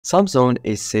Samsung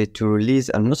is set to release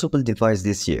a notable device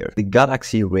this year, the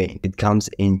Galaxy Ring. It comes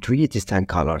in three distinct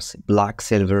colors, black,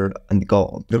 silver, and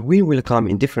gold. The ring will come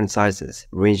in different sizes,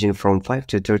 ranging from 5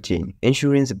 to 13,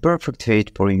 ensuring the perfect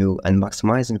fit for you and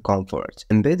maximizing comfort.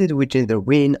 Embedded within the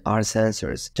ring are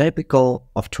sensors, typical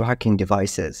of tracking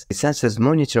devices. The sensors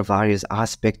monitor various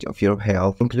aspects of your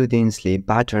health, including sleep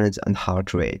patterns and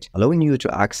heart rate, allowing you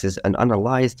to access and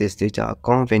analyze this data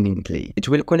conveniently. It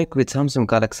will connect with Samsung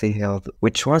Galaxy Health,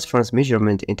 which transfers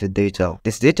measurement into data.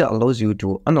 This data allows you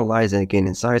to analyze and gain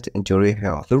insight into your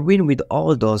health. The ring with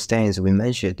all those things we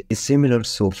mentioned is similar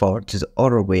so far to the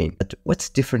other ring. But what's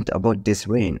different about this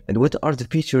ring? And what are the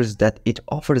features that it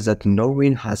offers that no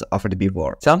ring has offered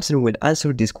before? Samsung will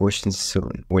answer these questions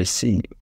soon. We'll see.